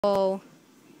Oh.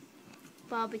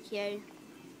 Barbecue.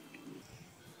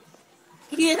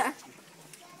 Yeah.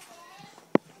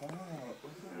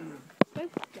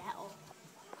 Both get off.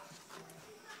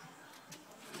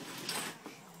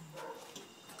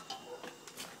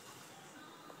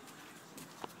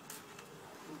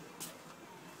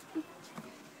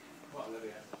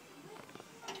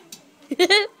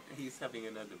 He's having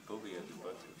another booby at the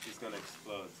bottom. He's gonna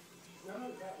explode.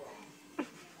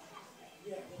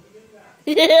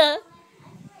 Yeah.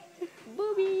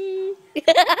 Booby.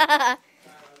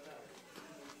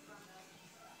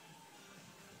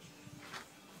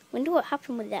 Wonder what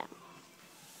happened with that.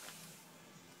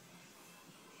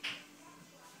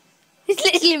 It's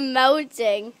literally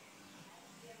melting.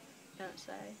 Don't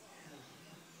say.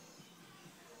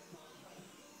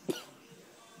 He's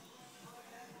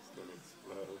gonna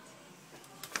explode.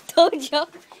 Told you,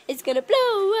 it's gonna blow.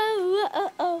 Oh,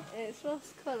 oh, oh. It's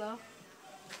lost colour.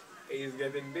 He's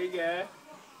getting bigger.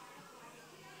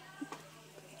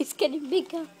 It's getting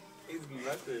bigger. He's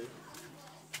massive.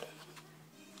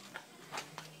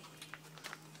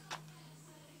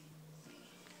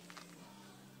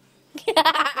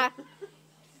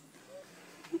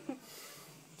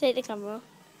 Take the camera.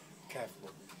 Careful.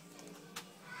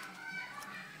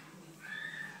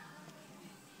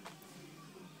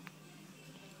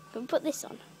 Can we put this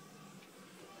on?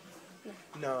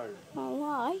 No. Oh,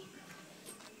 why?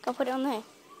 Can I put it on there?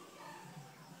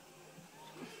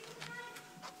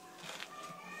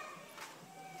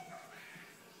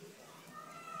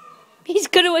 He's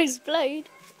gonna explode.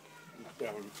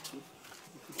 Down.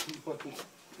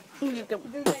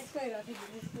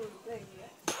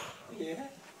 Yeah.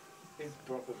 He's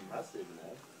proper massive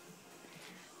now.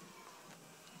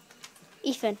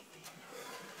 Ethan.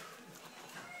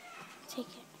 Take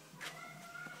it.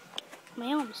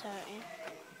 My arm's hurting.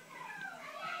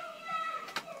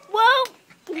 Whoa!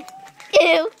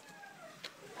 Ew!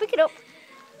 Pick it up.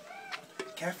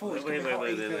 Careful. Wait.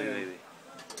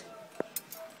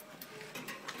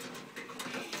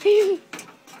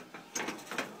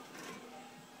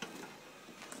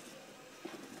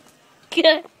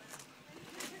 Good.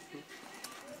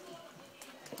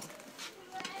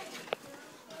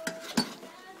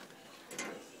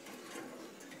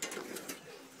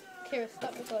 Kira,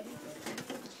 stop recording.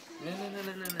 No.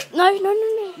 No.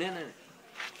 No.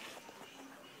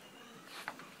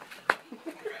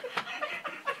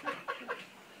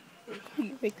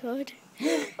 Record.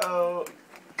 Oh.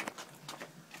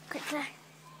 Quickly.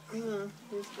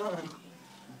 He's gone.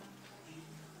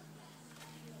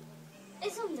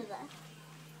 It's under there.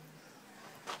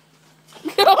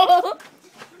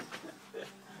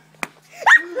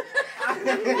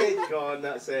 It's gone,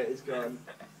 that's it, it's gone.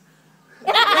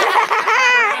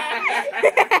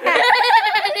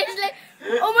 It's like,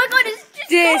 oh my god, it's just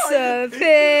gone.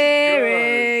 Disappear.